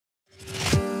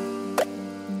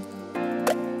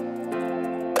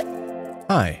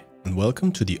Hi, and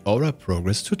welcome to the Aura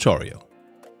Progress tutorial.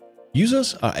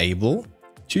 Users are able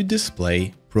to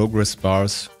display progress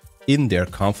bars in their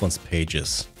Confluence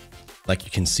pages, like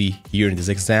you can see here in this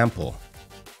example.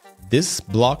 This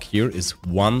block here is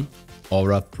one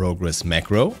Aura Progress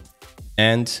macro,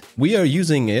 and we are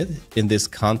using it in this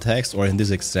context or in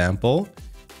this example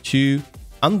to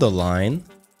underline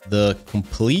the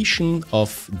completion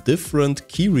of different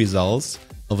key results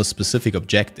of a specific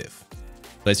objective.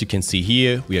 So as you can see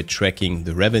here, we are tracking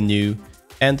the revenue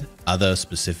and other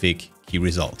specific key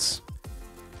results.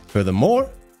 Furthermore,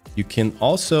 you can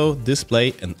also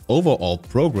display an overall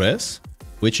progress,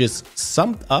 which is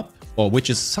summed up or which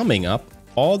is summing up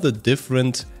all the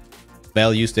different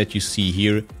values that you see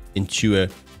here into a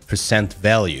percent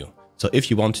value. So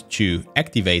if you want to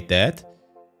activate that,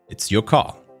 it's your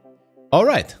call. All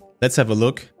right, let's have a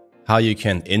look how you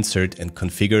can insert and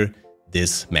configure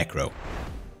this macro.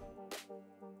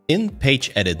 In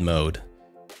page edit mode,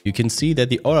 you can see that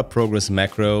the Aura Progress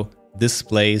macro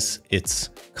displays its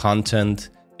content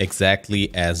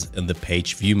exactly as in the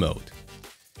page view mode.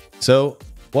 So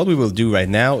what we will do right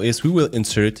now is we will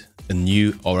insert a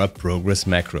new Aura Progress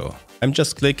macro. I'm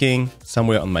just clicking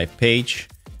somewhere on my page,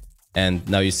 and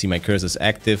now you see my cursor is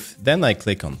active. Then I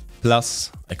click on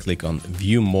plus, I click on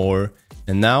view more,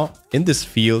 and now in this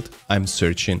field I'm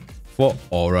searching for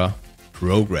Aura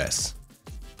Progress.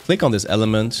 Click on this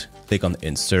element, click on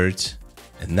insert,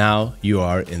 and now you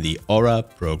are in the Aura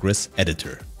Progress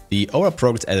editor. The Aura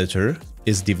Progress editor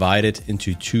is divided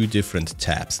into two different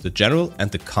tabs, the general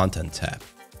and the content tab.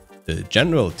 The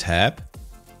general tab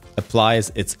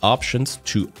applies its options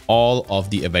to all of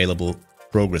the available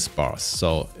progress bars.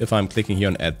 So if I'm clicking here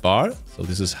on add bar, so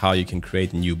this is how you can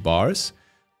create new bars.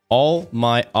 All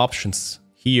my options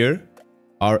here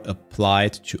are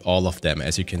applied to all of them,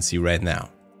 as you can see right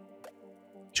now.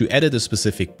 To edit a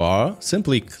specific bar,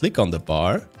 simply click on the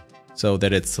bar so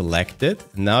that it's selected.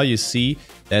 Now you see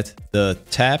that the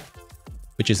tab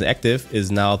which is active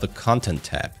is now the content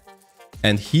tab.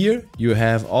 And here you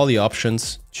have all the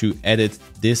options to edit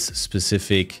this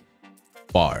specific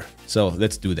bar. So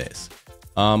let's do this.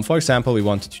 For example, we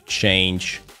want to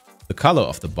change the color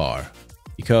of the bar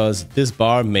because this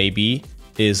bar maybe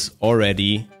is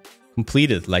already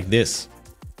completed like this.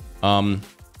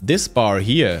 This bar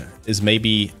here is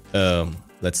maybe,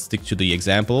 let's stick to the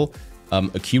example,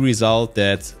 a key result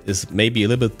that is maybe a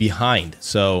little bit behind.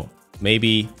 So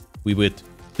maybe we would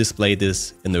display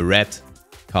this in the red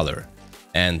color.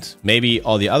 And maybe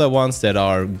all the other ones that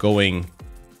are going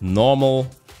normal,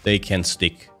 they can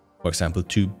stick, for example,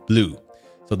 to blue.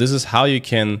 So this is how you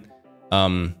can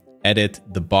edit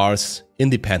the bars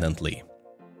independently.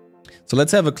 So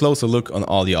let's have a closer look on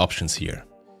all the options here.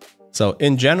 So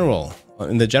in general,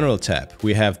 in the general tab,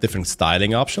 we have different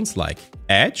styling options like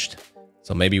edged.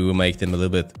 So maybe we'll make them a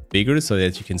little bit bigger so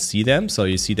that you can see them. So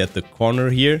you see that the corner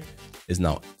here is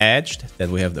now edged.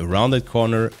 Then we have the rounded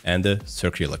corner and the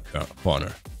circular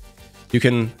corner. You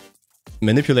can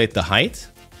manipulate the height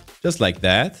just like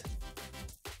that.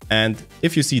 And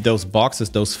if you see those boxes,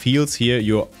 those fields here,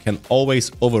 you can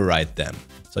always override them.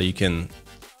 So you can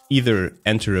either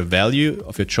enter a value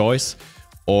of your choice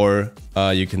or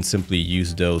you can simply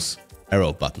use those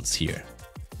arrow buttons here.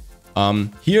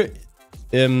 Here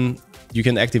you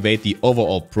can activate the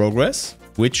overall progress,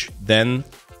 which then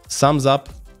sums up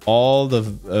all the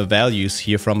values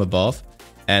here from above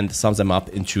and sums them up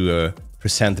into a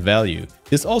percent value.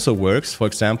 This also works, for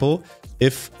example,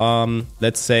 if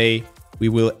let's say we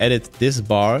will edit this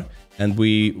bar and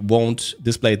we won't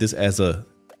display this as a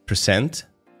percent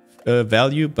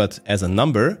value, but as a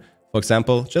number, for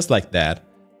example, just like that.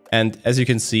 And as you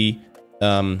can see,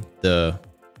 the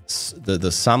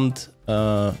summed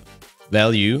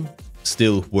value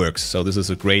still works. So this is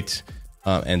a great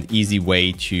and easy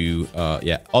way to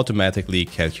automatically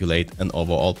calculate an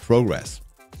overall progress.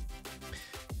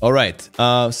 All right,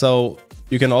 so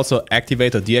you can also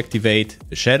activate or deactivate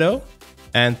the shadow,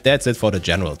 and that's it for the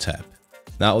general tab.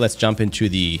 Now let's jump into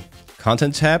the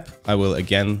content tab. I will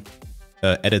again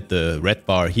edit the red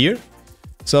bar here.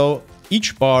 So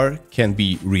each bar can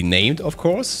be renamed, of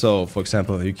course. So for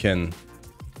example, you can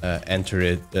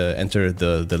enter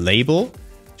the label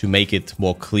to make it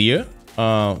more clear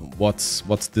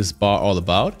what's this bar all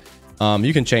about.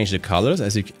 You can change the colors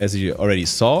as you already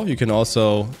saw. You can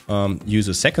also use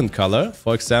a second color.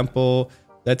 For example,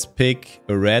 let's pick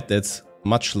a red that's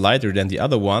much lighter than the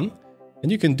other one,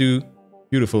 and you can do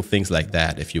beautiful things like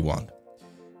that if you want.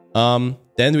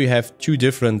 Then we have two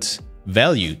different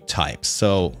value types.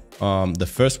 So the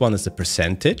first one is the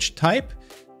percentage type.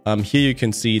 Here you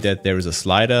can see that there is a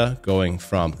slider going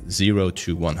from 0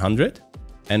 to 100.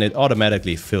 and it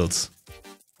automatically fills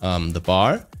the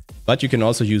bar. But you can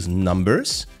also use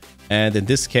numbers. And in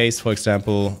this case, for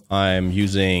example, I'm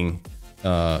using $,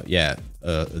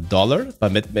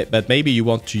 but maybe you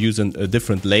want to use a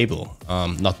different label,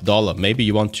 not dollar. Maybe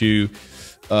you want to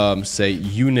say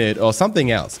unit or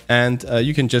something else. And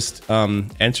you can just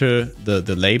enter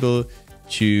the label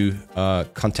to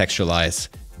contextualize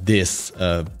this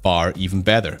bar even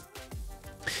better.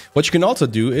 What you can also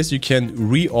do is you can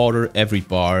reorder every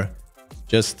bar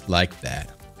just like that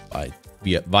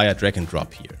via drag and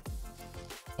drop here.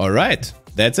 All right,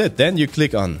 that's it. Then you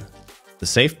click on the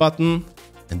save button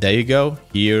and there you go.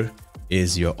 Here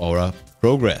is your Aura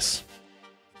progress.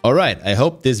 All right, I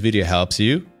hope this video helps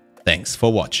you. Thanks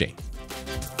for watching.